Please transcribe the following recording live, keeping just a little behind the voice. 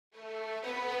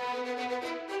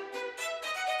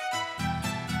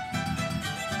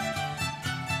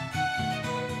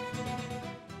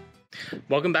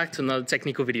Welcome back to another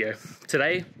technical video.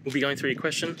 Today, we'll be going through your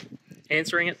question,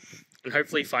 answering it, and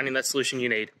hopefully finding that solution you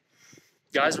need.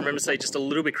 Guys, remember to stay just a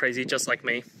little bit crazy, just like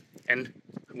me, and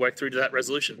work through to that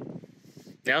resolution.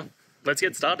 Now, let's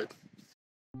get started.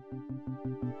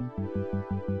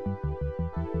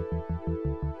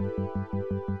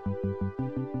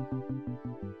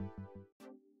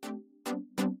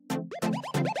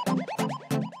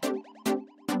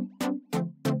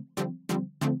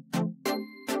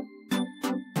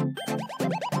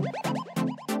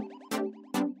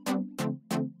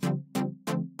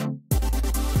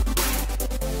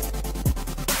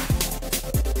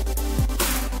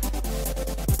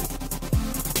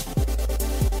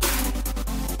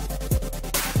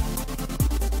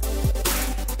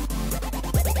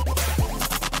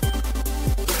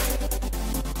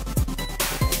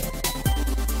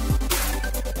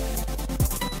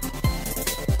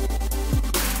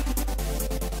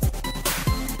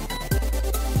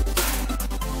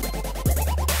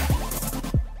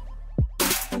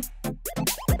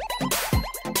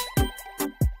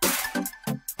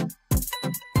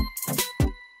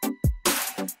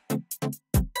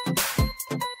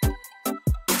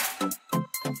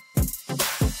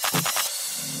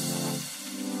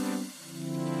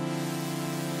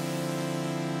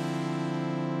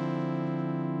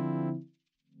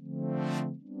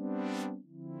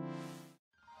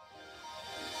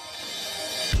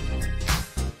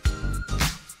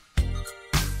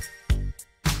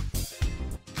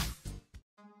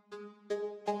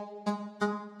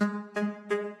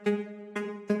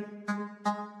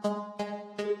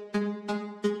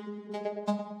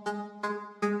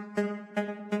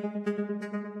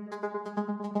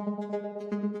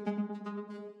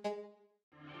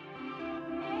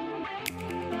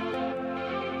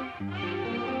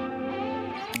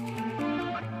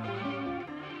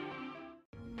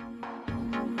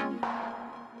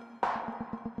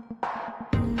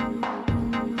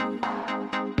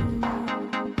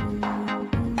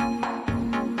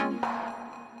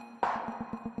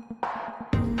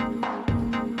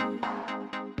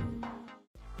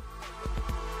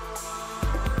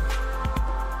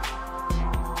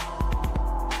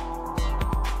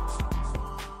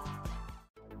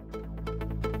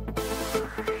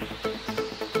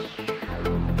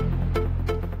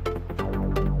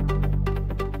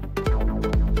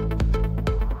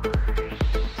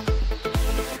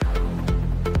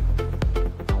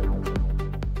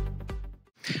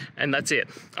 And that's it.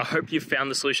 I hope you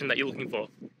found the solution that you're looking for.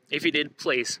 If you did,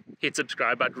 please hit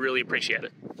subscribe. I'd really appreciate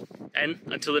it. And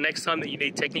until the next time that you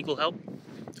need technical help,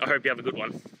 I hope you have a good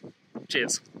one.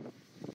 Cheers.